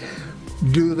candidate,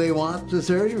 do they want the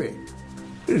surgery?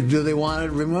 Do they want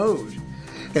it removed?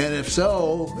 And if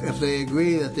so, if they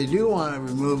agree that they do want it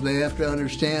removed, they have to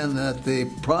understand that the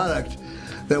product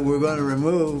that we're going to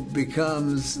remove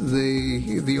becomes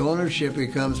the ownership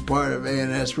becomes part of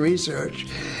ANS research,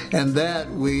 and that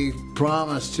we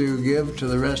promise to give to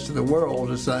the rest of the world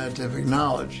as scientific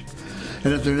knowledge.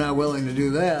 And if they're not willing to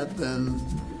do that, then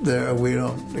we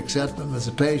don't accept them as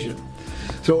a patient.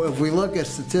 So if we look at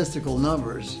statistical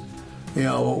numbers,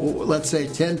 let's say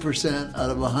 10% out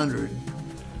of 100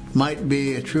 might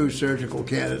be a true surgical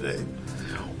candidate.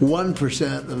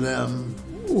 1% of them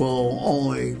will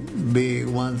only be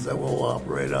ones that we'll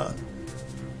operate on.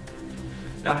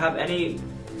 Now, have any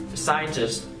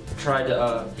scientists tried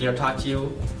to talk to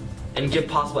you and give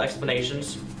possible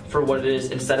explanations for what it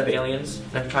is instead of aliens,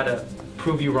 and have tried to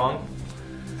prove you wrong?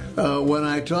 When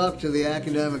I talk to the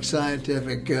academic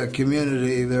scientific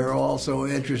community, they're also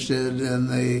interested in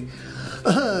the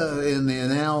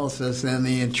analysis and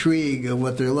the intrigue of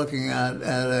what they're looking at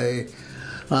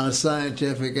on a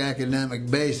scientific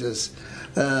academic basis.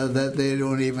 That they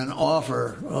don't even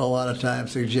offer a lot of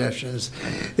times suggestions.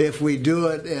 If we do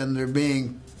it and they're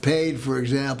being paid, for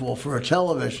example, for a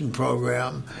television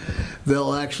program,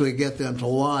 they'll actually get them to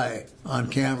lie on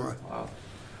camera.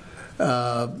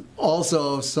 Wow.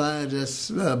 Also,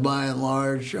 scientists, by and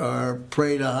large, are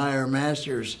prey to higher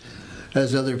masters,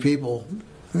 as other people,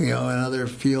 in other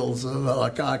fields of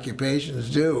occupations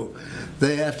do.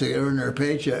 They have to earn their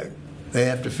paycheck. They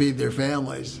have to feed their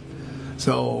families.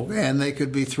 So, and they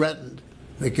could be threatened.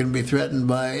 They can be threatened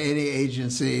by any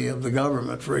agency of the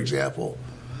government, for example.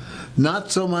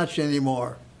 Not so much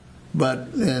anymore, but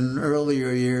in earlier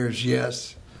years,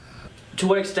 yes. To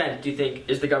what extent do you think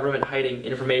is the government hiding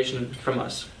information from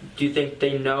us? Do you think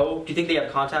they know? Do you think they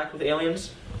have contact with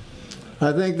aliens?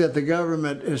 I think that the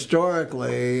government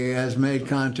historically has made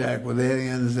contact with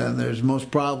aliens, and there's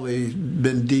most probably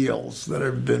been deals that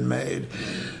have been made.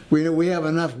 We have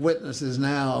enough witnesses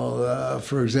now,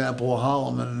 for example,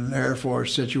 Holloman Air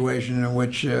Force situation in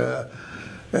which at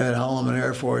Holloman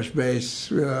Air Force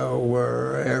Base,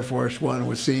 where Air Force One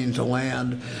was seen to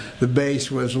land, the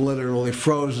base was literally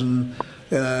frozen.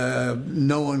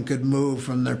 No one could move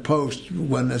from their post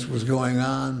when this was going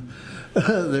on.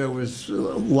 There was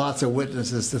lots of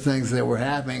witnesses to things that were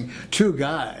happening. 2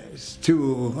 guys,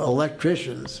 2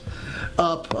 electricians,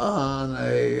 up on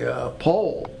a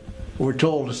pole were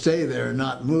told to stay there and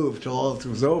not move till all this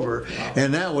was over,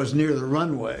 and that was near the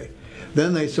runway.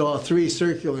 Then they saw 3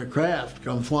 circular craft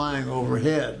come flying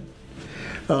overhead.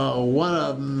 One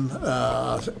of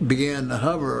them began to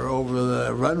hover over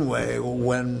the runway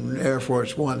when Air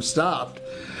Force One stopped.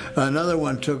 Another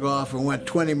one took off and went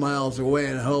 20 miles away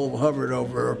and hovered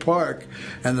over a park,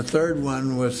 and the third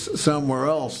one was somewhere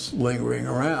else lingering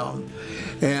around.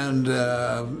 And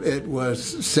it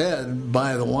was said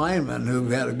by the lineman, who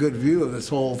had a good view of this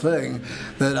whole thing,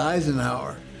 that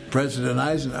President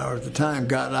Eisenhower at the time,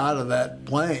 got out of that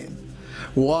plane.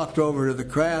 walked over to the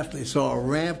craft. He saw a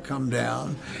ramp come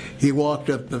down. He walked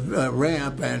up the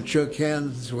ramp and shook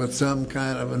hands with some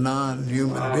kind of a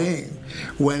non-human being.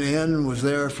 Went in, was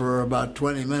there for about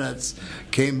 20 minutes,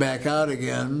 came back out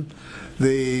again.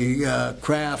 The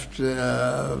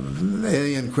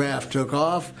alien craft took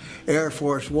off. Air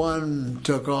Force One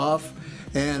took off.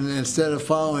 And instead of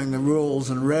following the rules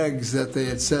and regs that they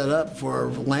had set up for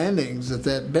landings at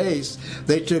that base,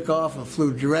 they took off and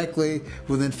flew directly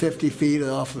within 50 feet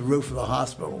off the roof of the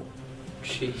hospital.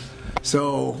 Jeez.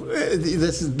 So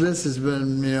this has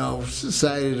been,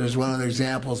 cited as one of the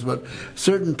examples, but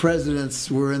certain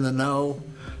presidents were in the know,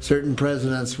 certain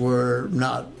presidents were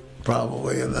not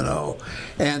probably in the know.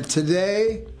 And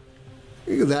today,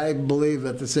 I believe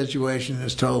that the situation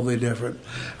is totally different.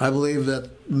 I believe that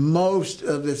most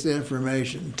of this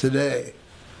information today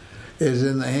is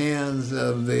in the hands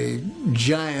of the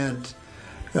giant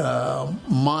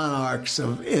monarchs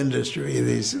of industry,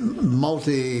 these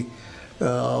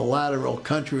multilateral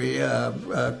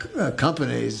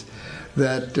companies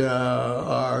that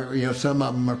are, some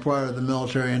of them are part of the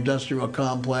military-industrial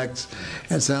complex,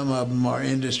 and some of them are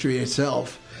industry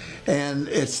itself. And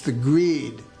it's the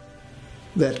greed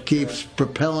that keeps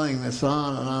propelling this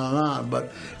on and on and on.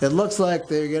 But it looks like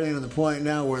they're getting to the point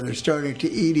now where they're starting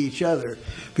to eat each other,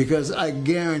 because I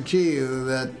guarantee you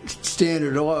that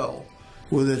Standard Oil,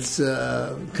 with its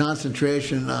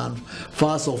concentration on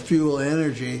fossil fuel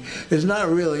energy, is not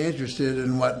really interested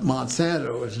in what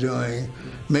Monsanto is doing,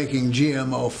 making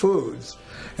GMO foods.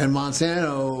 And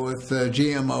Monsanto with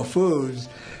GMO foods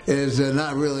is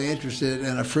not really interested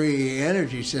in a free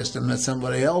energy system that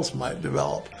somebody else might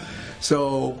develop.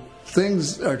 So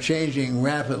things are changing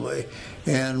rapidly,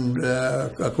 and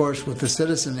of course with the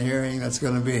citizen hearing that's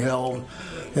going to be held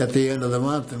at the end of the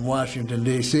month in Washington,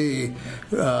 D.C.,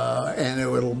 and it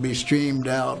will be streamed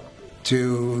out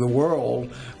to the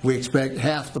world. We expect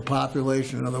half the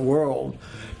population of the world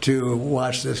to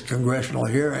watch this congressional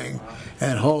hearing,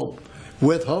 and hope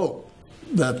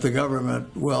that the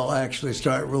government will actually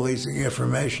start releasing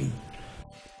information.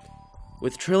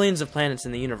 With trillions of planets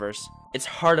in the universe, it's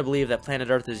hard to believe that planet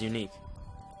Earth is unique.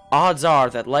 Odds are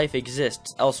that life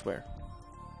exists elsewhere.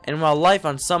 And while life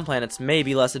on some planets may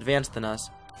be less advanced than us,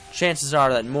 chances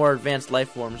are that more advanced life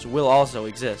forms will also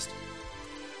exist.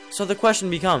 So the question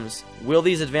becomes, will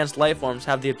these advanced life forms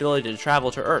have the ability to travel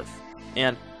to Earth?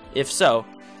 And, if so,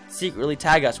 secretly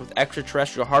tag us with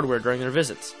extraterrestrial hardware during their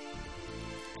visits?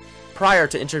 Prior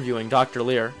to interviewing Dr.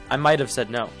 Lear, I might have said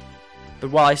no.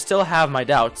 But while I still have my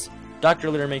doubts,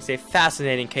 Dr. Lear makes a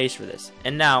fascinating case for this,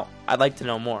 and now I'd like to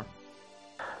know more.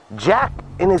 Jack,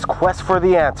 in his quest for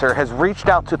the answer, has reached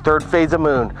out to Third Phase of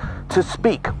Moon to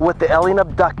speak with the alien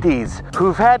abductees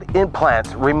who've had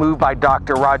implants removed by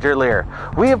Dr. Roger Lear.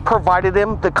 We have provided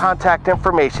him the contact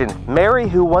information. Mary,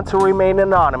 who wants to remain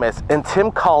anonymous, and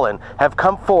Tim Cullen have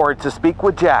come forward to speak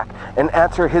with Jack and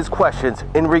answer his questions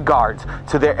in regards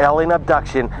to their alien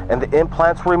abduction and the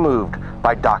implants removed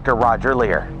by Dr. Roger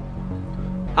Lear.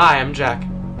 Hi, I'm Jack.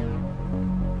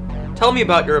 Tell me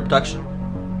about your abduction.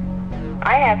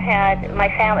 I have had, my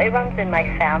family, it runs in my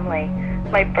family.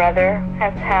 My brother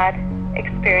has had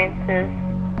experiences.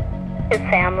 His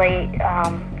family,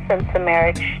 since the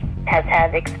marriage, has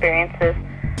had experiences.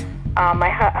 My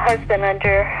husband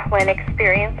underwent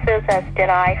experiences, as did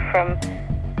I, from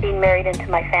being married into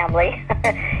my family.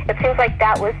 It seems like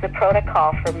that was the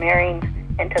protocol for marrying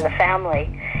into the family.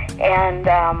 And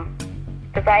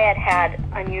because I had had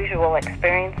unusual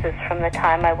experiences from the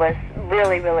time I was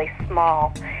really, really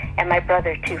small, and my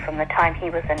brother too, from the time he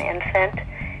was an infant.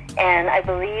 And I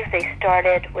believe they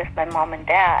started with my mom and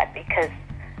dad, because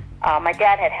my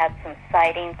dad had had some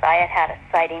sightings. I had had a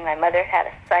sighting. My mother had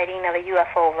a sighting of a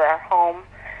UFO over our home.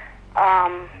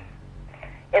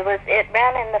 It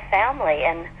ran in the family,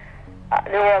 and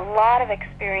there were a lot of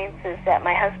experiences that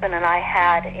my husband and I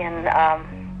had in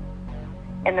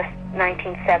the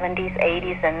 1970s,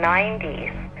 80s, and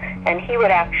 90s. And he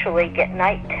would actually get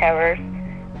night terrors,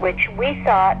 which we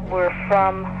thought were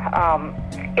from,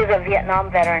 he was a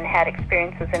Vietnam veteran, had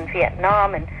experiences in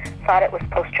Vietnam, and thought it was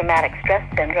post-traumatic stress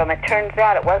syndrome. It turns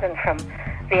out it wasn't from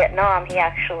Vietnam. He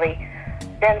actually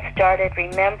then started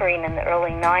remembering in the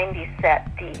early 90s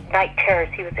that the night terrors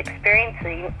he was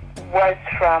experiencing was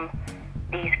from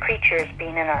these creatures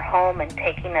being in our home and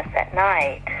taking us at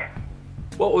night.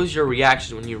 What was your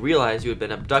reaction when you realized you had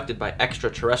been abducted by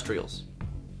extraterrestrials?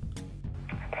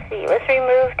 Let's see, it was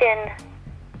removed in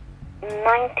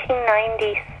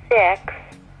 1996,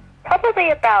 probably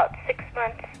about 6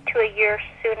 months to a year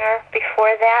sooner.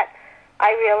 Before that,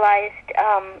 I realized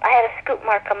I had a scoop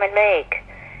mark on my leg,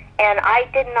 And I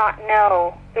did not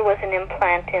know there was an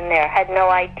implant in there. Had no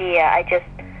idea. I just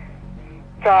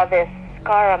saw this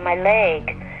scar on my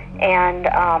leg and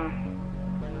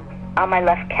on my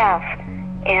left calf.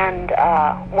 And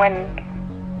when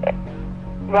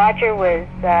Roger was,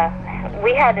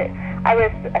 I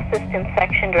was assistant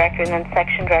section director and then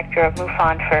section director of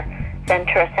MUFON for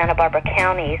Ventura, Santa Barbara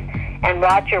counties, and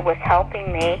Roger was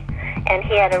helping me, and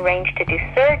he had arranged to do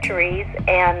surgeries,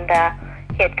 and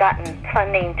he had gotten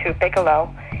funding through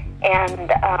Bigelow,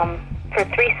 and for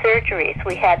 3 surgeries,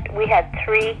 we had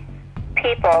 3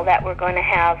 people that were going to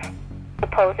have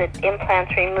supposed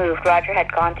implants removed. Roger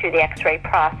had gone through the X-ray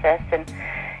process and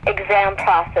exam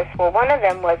process. Well, one of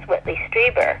them was Whitley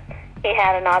Strieber. He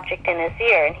had an object in his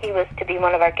ear, and he was to be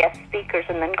one of our guest speakers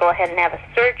and then go ahead and have a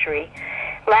surgery.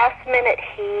 Last minute,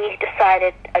 he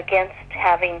decided against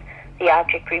having the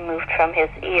object removed from his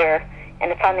ear,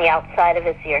 and it's on the outside of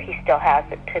his ear. He still has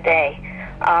it today.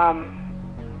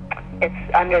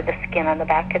 It's under the skin on the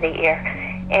back of the ear.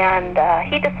 And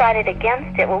he decided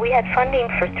against it. Well, we had funding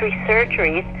for 3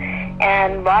 surgeries,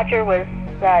 and Roger was,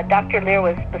 Dr. Lear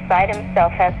was beside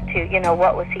himself as to,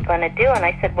 what was he going to do. And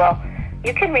I said, well,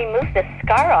 you can remove this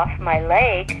scar off my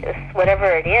leg, whatever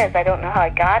it is. I don't know how I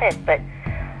got it, but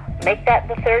make that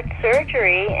the 3rd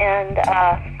surgery. And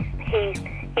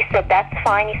he said, that's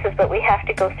fine. He says, but we have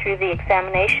to go through the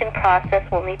examination process.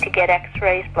 We'll need to get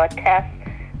x-rays, blood tests,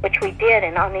 which we did.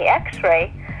 And on the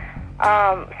x-ray,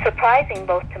 surprising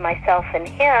both to myself and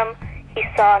him, he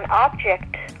saw an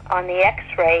object on the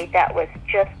x-ray that was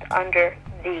just under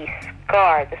the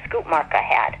scar, the scoop mark I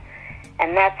had.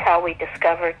 And that's how we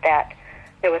discovered that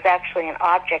there was actually an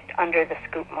object under the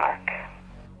scoop mark.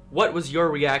 What was your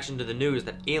reaction to the news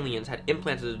that aliens had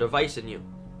implanted a device in you?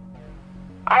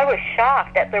 I was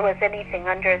shocked that there was anything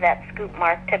under that scoop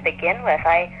mark to begin with.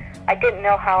 I didn't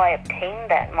know how I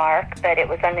obtained that mark, but it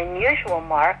was an unusual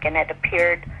mark, and it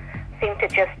seemed to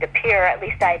just appear. At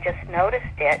least I just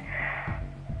noticed it.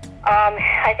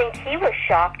 I think he was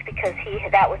shocked because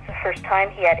that was the first time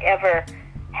he had ever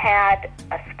had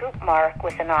a scoop mark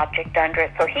with an object under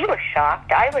it. So he was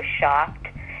shocked. I was shocked.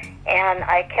 And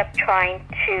I kept trying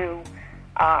to,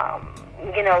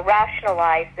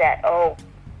 rationalize that,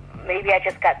 maybe I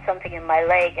just got something in my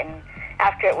leg. And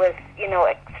after it was,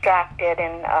 extracted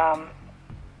and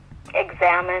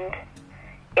examined,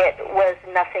 it was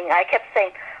nothing. I kept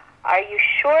saying, are you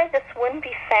sure this wouldn't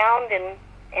be found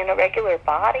in a regular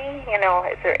body?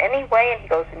 Is there any way? And he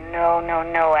goes,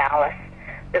 no, Alice.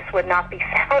 This would not be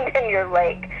found in your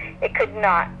leg. It could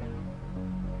not,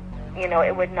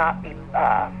 it would not be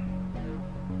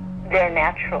there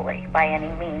naturally by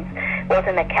any means. It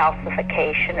wasn't a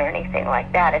calcification or anything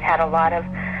like that. It had a lot of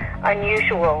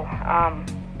unusual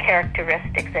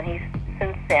characteristics, and he's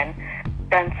since then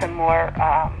done some more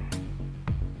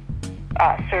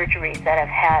surgeries that have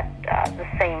had the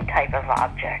same type of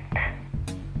object.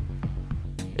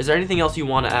 Is there anything else you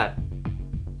want to add?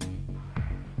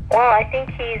 Well, I think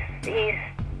he's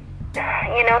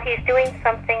doing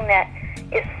something that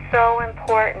is so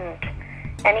important,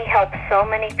 and he helps so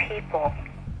many people,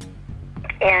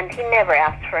 and he never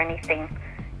asks for anything,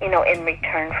 in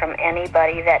return from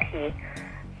anybody that he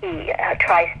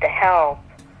tries to help.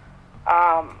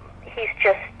 He's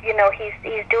just,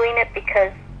 he's doing it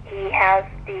because he has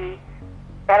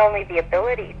not only the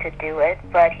ability to do it,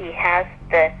 but he has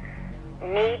the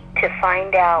need to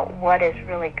find out what is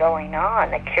really going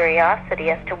on, the curiosity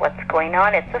as to what's going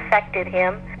on. It's affected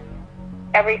him.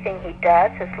 Everything he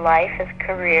does, his life, his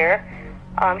career,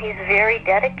 he's very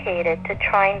dedicated to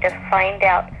trying to find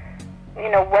out,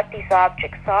 what these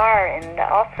objects are. And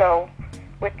also,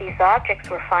 with these objects,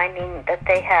 we're finding that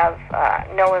they have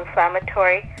no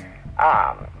inflammatory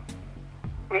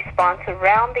response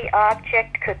around the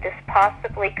object. Could this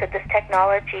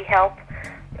technology help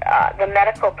the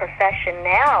medical profession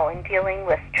now in dealing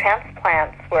with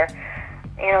transplants, where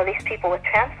these people with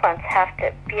transplants have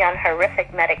to be on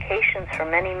horrific medications for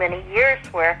many, many years,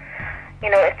 where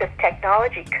if this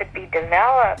technology could be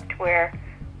developed where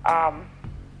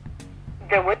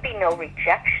there would be no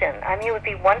rejection. I mean, it would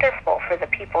be wonderful for the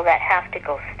people that have to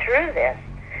go through this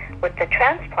with the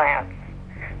transplants.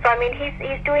 So, I mean, he's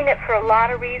doing it for a lot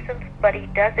of reasons, but he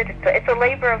does it. It's a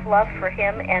labor of love for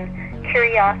him and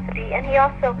curiosity, and he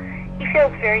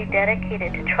feels very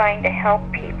dedicated to trying to help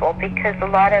people, because a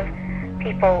lot of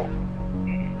people,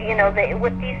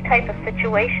 with these type of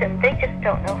situations, they just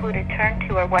don't know who to turn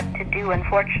to or what to do.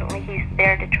 Unfortunately, he's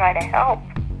there to try to help.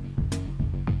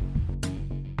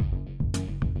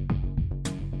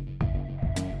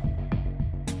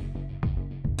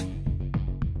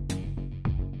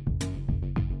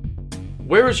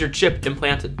 Where is your chip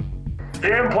implanted?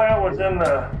 The implant was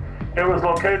it was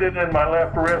located in my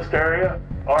left wrist area,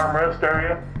 arm wrist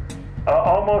area,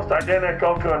 almost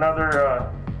identical to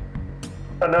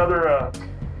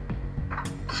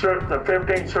the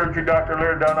 15th surgery Dr.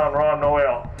 Lear done on Ron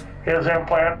Noel. His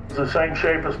implant is the same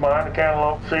shape as mine, a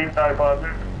cantaloupe seed type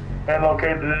object, and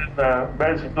located in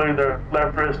basically the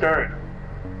left wrist area.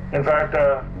 In fact,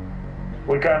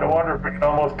 we kind of wonder if we could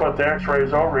almost put the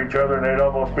x-rays over each other and they'd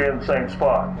almost be in the same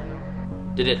spot.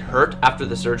 Did it hurt after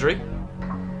the surgery?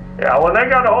 Yeah, when they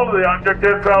got a hold of the object,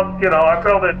 it felt, I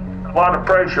felt it, a lot of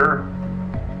pressure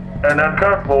and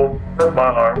uncomfortable with my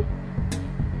arm.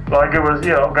 Like it was,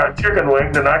 got chicken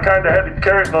winged, and I kind of had to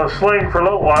carry it in a sling for a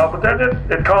little while, but then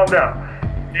it calmed down.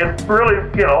 It really,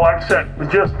 like I said, it was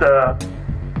just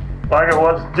like it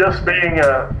was just being,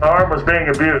 the arm was being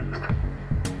abused.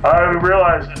 I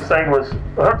realized this thing was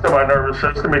hooked to my nervous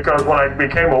system because when I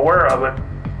became aware of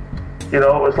it, it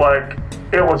was like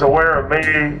it was aware of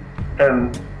me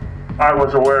and I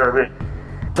was aware of it.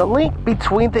 The link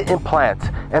between the implants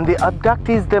and the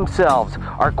abductees themselves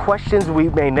are questions we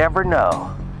may never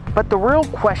know. But the real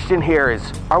question here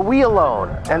is, are we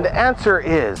alone? And the answer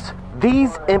is,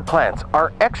 these implants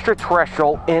are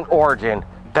extraterrestrial in origin,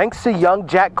 thanks to young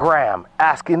Jack Graham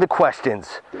asking the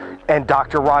questions and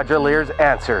Dr. Roger Lear's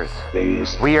answers.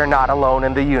 We are not alone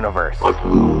in the universe.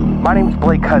 My name's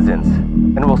Blake Cousins,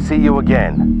 and we'll see you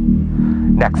again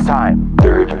next time.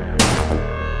 Third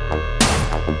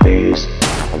phase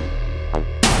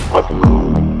of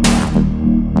moon.